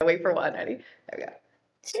wait for one. Ready? There we go.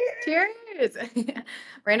 Cheers.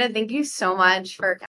 Miranda, thank you so much for